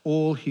Israel,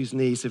 all whose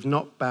knees have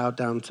not bowed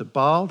down to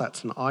Baal,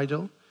 that's an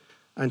idol,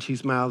 and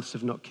whose mouths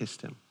have not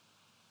kissed him.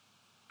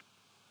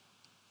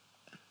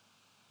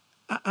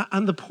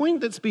 And the point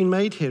that's been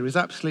made here is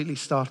absolutely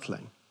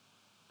startling.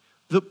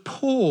 That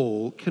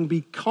Paul can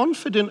be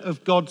confident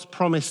of God's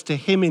promise to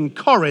him in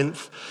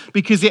Corinth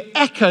because it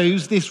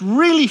echoes this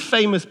really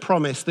famous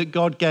promise that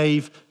God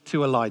gave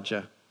to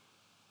Elijah,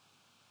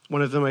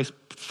 one of the most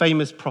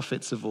famous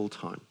prophets of all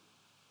time.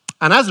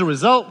 And as a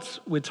result,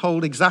 we're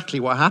told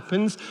exactly what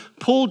happens.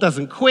 Paul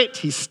doesn't quit.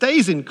 He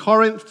stays in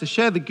Corinth to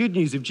share the good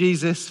news of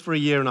Jesus for a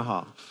year and a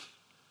half.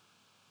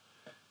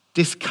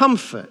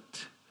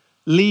 Discomfort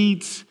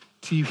leads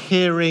to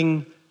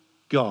hearing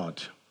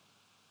God.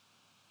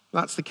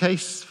 That's the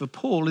case for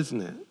Paul,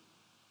 isn't it?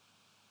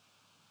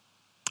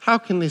 How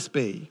can this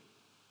be?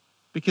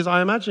 Because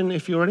I imagine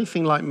if you're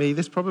anything like me,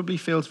 this probably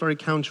feels very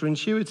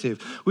counterintuitive.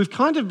 We've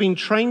kind of been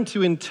trained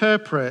to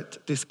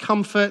interpret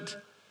discomfort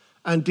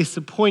and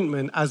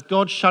disappointment as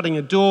God shutting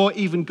a door,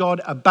 even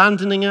God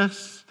abandoning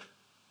us.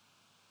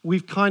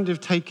 We've kind of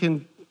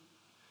taken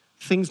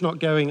things not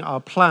going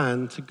our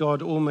plan to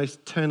God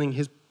almost turning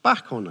his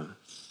back on us.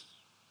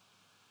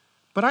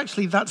 But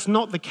actually, that's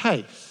not the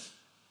case.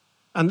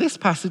 And this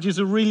passage is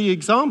a really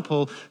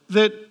example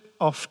that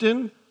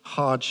often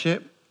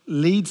hardship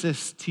leads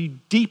us to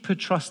deeper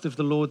trust of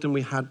the Lord than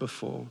we had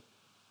before.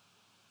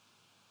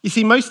 You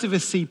see, most of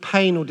us see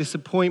pain or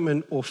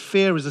disappointment or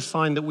fear as a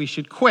sign that we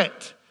should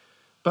quit.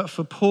 But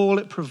for Paul,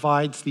 it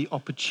provides the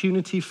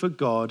opportunity for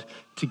God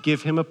to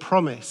give him a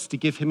promise, to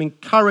give him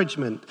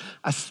encouragement,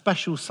 a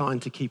special sign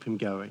to keep him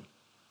going.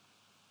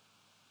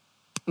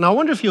 Now, I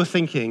wonder if you're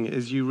thinking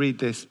as you read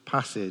this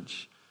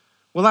passage,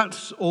 well,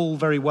 that's all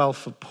very well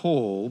for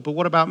Paul, but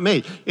what about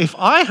me? If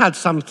I had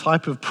some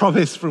type of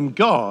promise from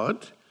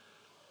God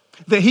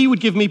that he would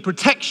give me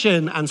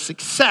protection and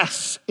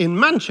success in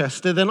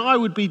Manchester, then I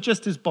would be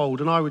just as bold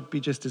and I would be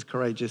just as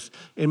courageous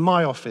in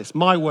my office,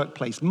 my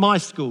workplace, my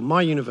school,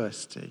 my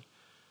university.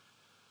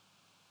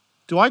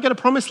 Do I get a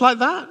promise like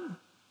that?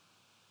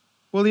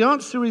 Well, the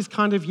answer is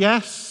kind of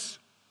yes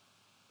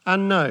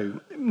and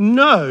no.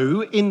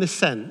 No, in the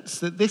sense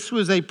that this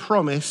was a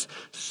promise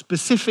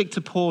specific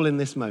to Paul in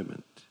this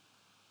moment.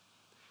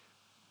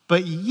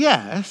 But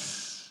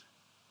yes,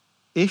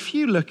 if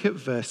you look at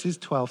verses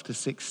 12 to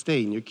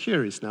 16, you're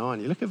curious now,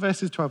 aren't you? Look at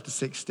verses 12 to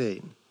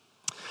 16.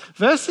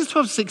 Verses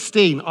 12 to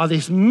 16 are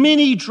this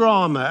mini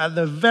drama at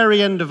the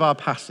very end of our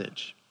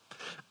passage.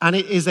 And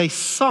it is a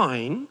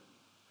sign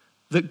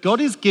that God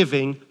is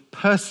giving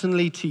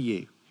personally to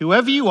you.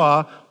 Whoever you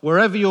are,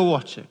 wherever you're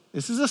watching.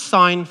 This is a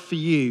sign for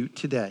you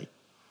today.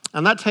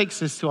 And that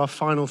takes us to our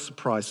final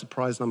surprise,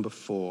 surprise number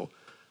 4.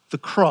 The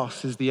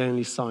cross is the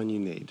only sign you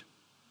need.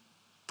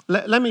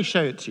 Let me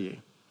show it to you.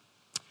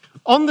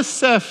 On the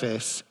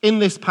surface, in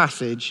this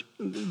passage,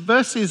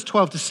 verses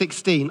 12 to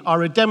 16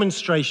 are a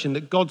demonstration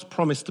that God's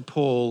promise to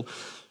Paul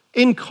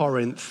in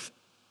Corinth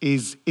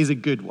is a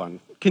good one.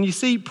 Can you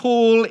see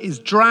Paul is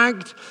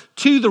dragged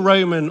to the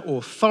Roman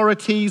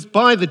authorities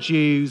by the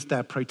Jews?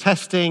 They're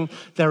protesting.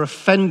 They're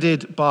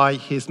offended by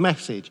his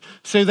message.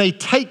 So they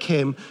take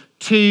him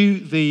to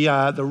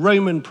the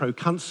Roman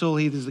proconsul.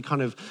 He is the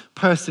kind of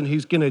person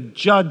who's going to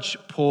judge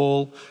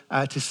Paul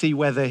to see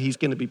whether he's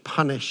going to be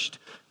punished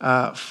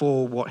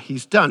for what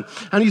he's done.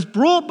 And he's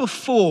brought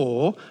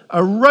before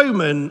a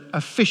Roman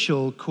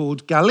official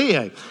called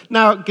Gallio.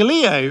 Now,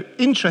 Gallio,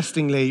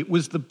 interestingly,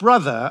 was the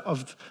brother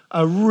of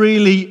a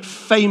really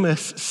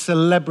famous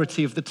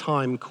celebrity of the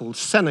time called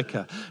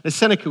Seneca. Now,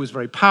 Seneca was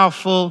very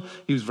powerful,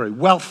 he was very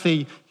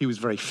wealthy, he was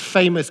very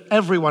famous.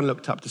 Everyone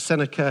looked up to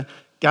Seneca.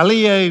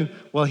 Gallio,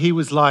 well, he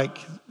was like,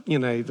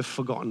 the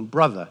forgotten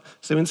brother.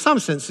 So in some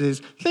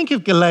senses, think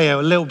of Gallio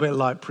a little bit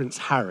like Prince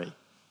Harry.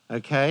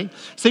 Okay,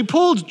 so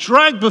Paul's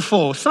dragged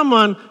before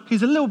someone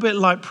who's a little bit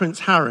like Prince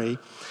Harry,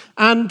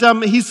 and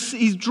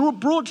he's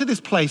brought to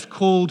this place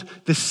called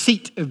the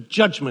Seat of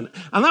Judgment.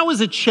 And that was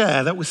a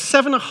chair that was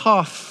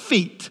 7.5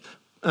 feet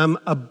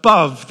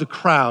above the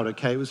crowd,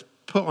 okay? It was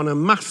put on a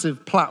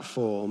massive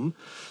platform,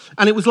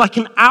 and it was like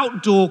an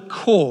outdoor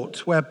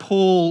court where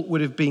Paul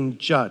would have been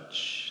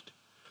judged.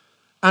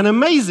 And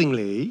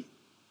amazingly,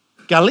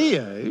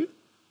 Gallio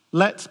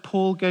lets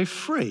Paul go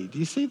free. Do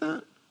you see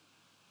that?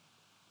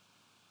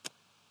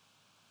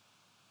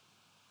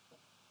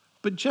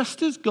 But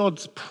just as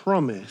God's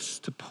promise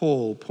to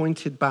Paul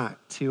pointed back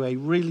to a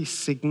really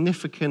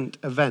significant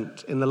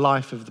event in the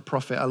life of the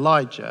prophet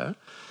Elijah,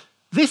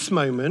 this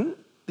moment,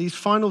 these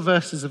final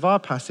verses of our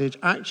passage,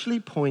 actually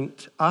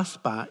point us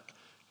back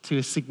to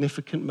a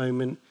significant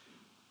moment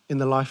in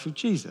the life of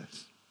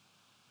Jesus.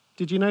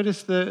 Did you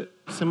notice the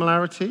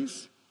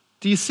similarities?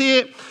 Do you see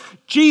it?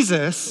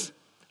 Jesus,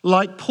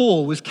 like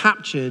Paul, was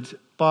captured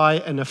by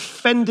an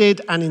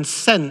offended and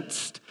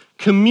incensed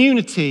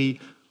community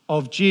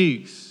of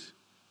Jews.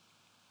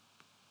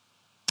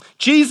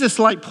 Jesus,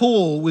 like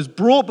Paul, was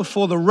brought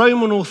before the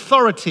Roman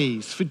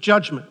authorities for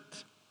judgment.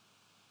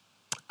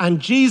 And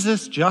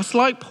Jesus, just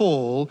like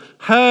Paul,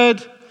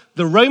 heard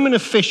the Roman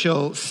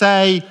official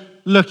say,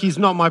 look, he's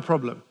not my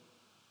problem.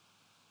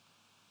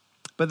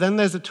 But then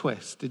there's a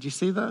twist. Did you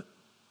see that?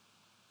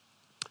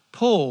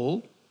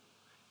 Paul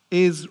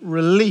is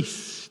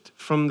released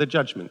from the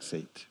judgment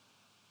seat.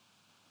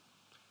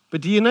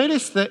 But do you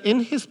notice that in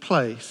his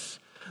place,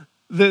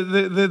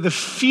 the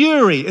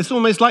fury, it's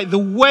almost like the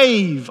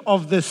wave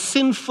of the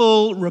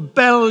sinful,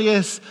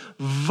 rebellious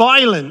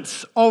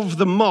violence of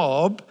the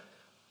mob,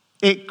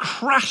 it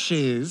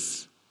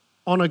crashes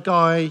on a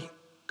guy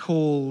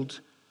called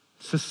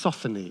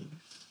Sosthenes.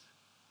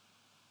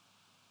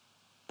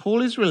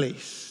 Paul is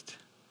released,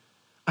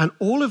 and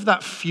all of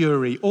that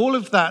fury, all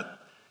of that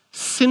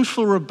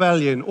sinful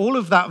rebellion, all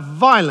of that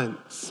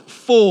violence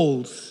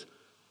falls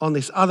on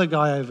this other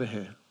guy over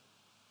here.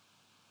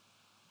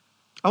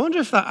 I wonder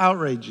if that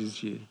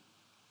outrages you.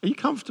 Are you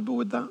comfortable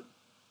with that?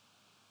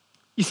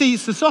 You see,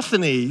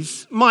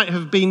 Sosthenes might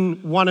have been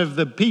one of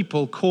the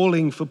people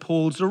calling for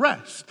Paul's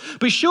arrest.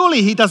 But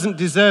surely he doesn't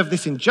deserve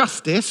this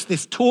injustice,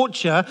 this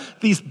torture,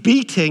 these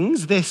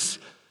beatings, this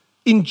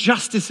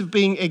injustice of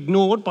being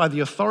ignored by the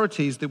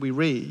authorities that we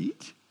read.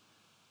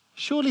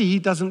 Surely he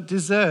doesn't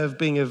deserve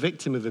being a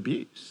victim of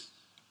abuse.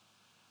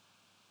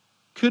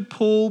 Could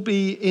Paul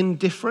be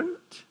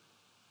indifferent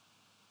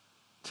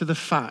to the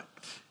fact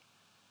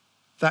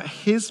that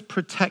his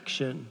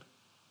protection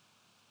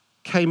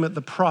came at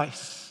the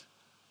price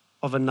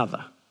of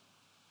another?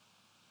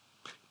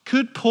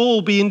 Could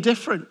Paul be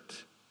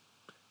indifferent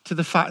to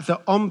the fact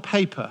that on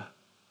paper,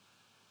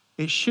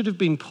 it should have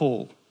been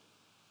Paul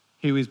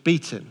who was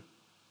beaten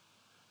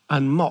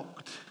and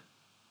mocked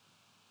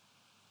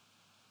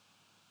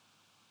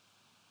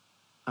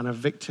and a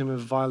victim of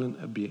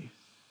violent abuse?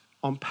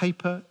 On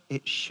paper,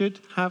 it should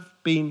have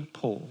been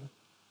Paul,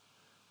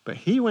 but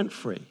he went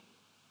free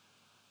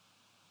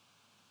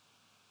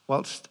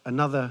whilst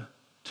another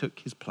took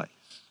his place.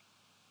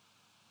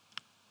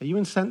 Are you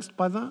incensed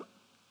by that?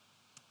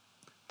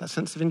 That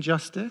sense of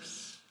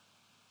injustice?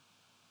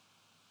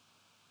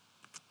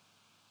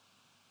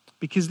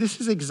 Because this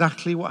is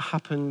exactly what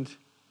happened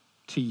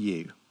to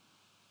you,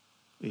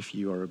 if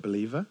you are a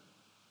believer.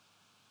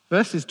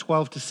 Verses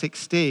 12 to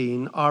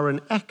 16 are an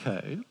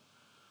echo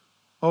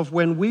of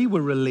when we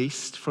were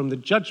released from the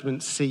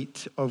judgment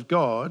seat of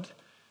God,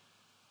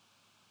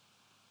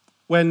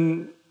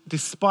 when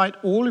despite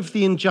all of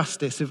the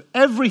injustice of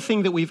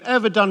everything that we've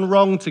ever done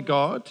wrong to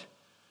God,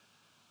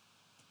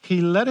 he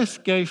let us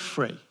go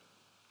free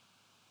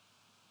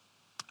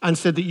and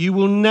said that you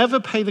will never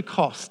pay the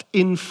cost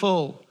in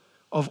full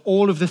of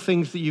all of the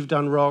things that you've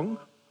done wrong.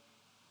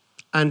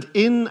 And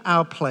in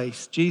our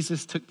place,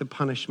 Jesus took the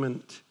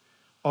punishment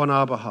on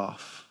our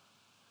behalf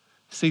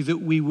so that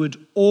we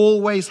would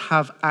always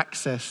have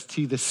access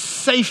to the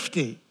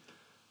safety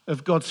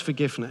of God's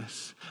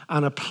forgiveness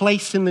and a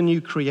place in the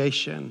new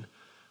creation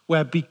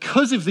where,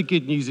 because of the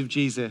good news of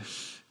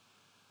Jesus,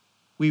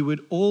 we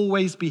would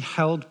always be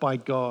held by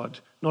God,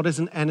 not as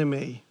an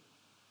enemy,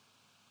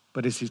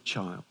 but as his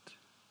child.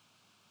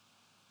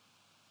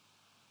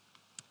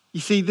 You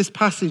see, this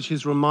passage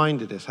has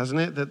reminded us, hasn't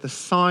it, that the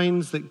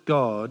signs that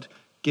God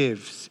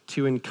gives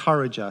to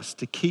encourage us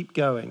to keep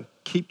going,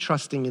 keep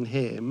trusting in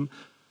him,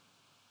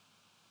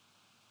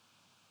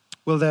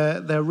 well,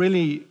 they're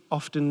really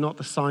often not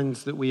the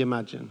signs that we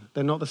imagine.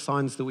 They're not the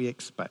signs that we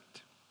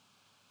expect.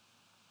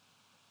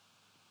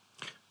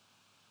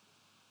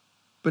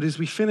 But as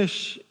we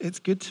finish, it's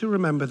good to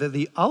remember that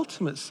the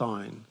ultimate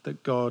sign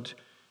that God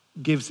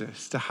gives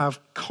us to have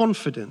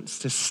confidence,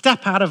 to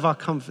step out of our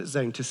comfort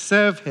zone, to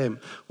serve him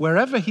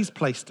wherever he's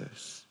placed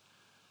us,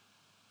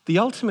 the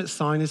ultimate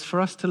sign is for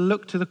us to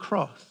look to the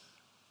cross.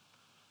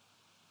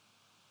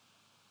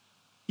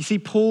 You see,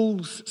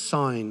 Paul's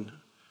sign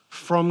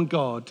from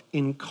God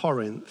in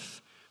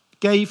Corinth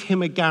gave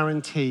him a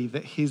guarantee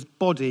that his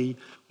body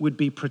would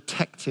be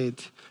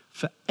protected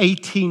for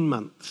 18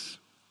 months.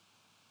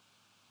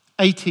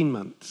 18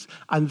 months.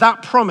 And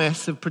that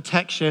promise of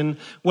protection,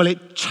 well,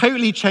 it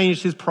totally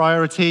changed his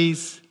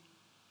priorities.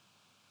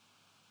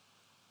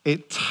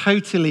 It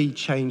totally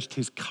changed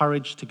his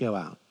courage to go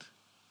out.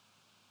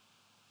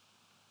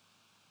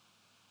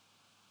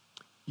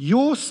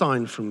 Your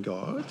sign from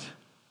God,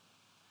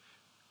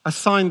 a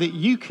sign that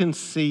you can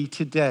see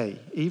today,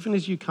 even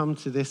as you come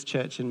to this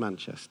church in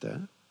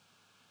Manchester,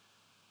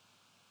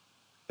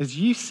 as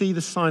you see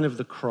the sign of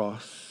the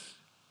cross,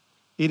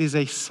 it is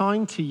a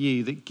sign to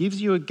you that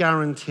gives you a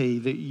guarantee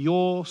that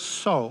your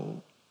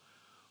soul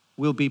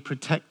will be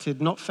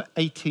protected not for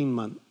 18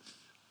 months,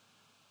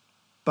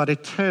 but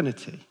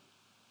eternity.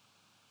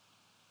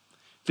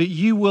 That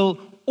you will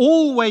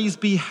always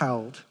be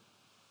held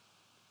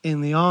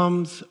in the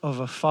arms of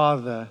a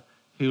Father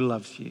who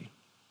loves you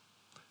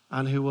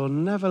and who will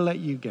never let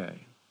you go.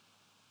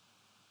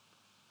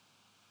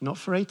 Not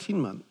for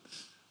 18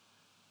 months,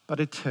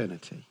 but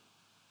eternity.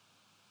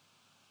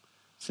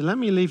 So let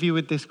me leave you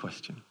with this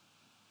question.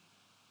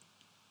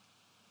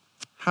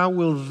 How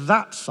will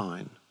that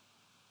sign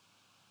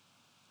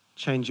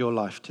change your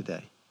life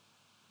today?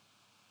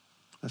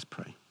 Let's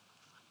pray.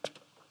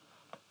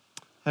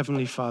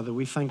 Heavenly Father,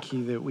 we thank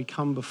you that we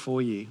come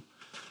before you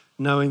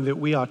knowing that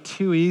we are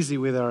too easy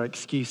with our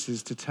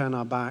excuses to turn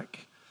our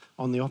back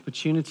on the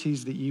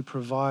opportunities that you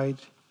provide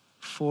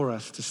for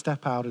us to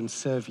step out and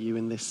serve you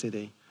in this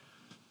city.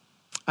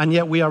 And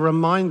yet we are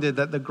reminded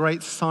that the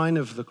great sign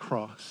of the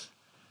cross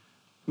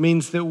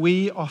means that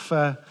we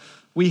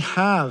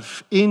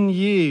have in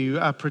you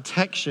a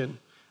protection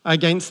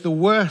against the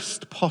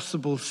worst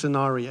possible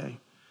scenario.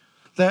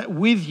 That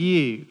with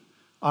you,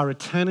 our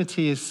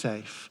eternity is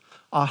safe,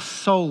 our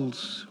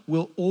souls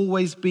will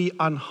always be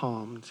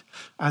unharmed,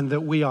 and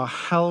that we are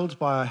held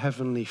by our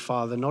Heavenly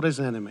Father, not as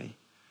enemy,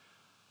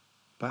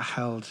 but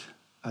held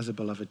as a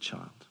beloved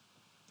child.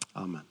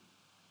 Amen.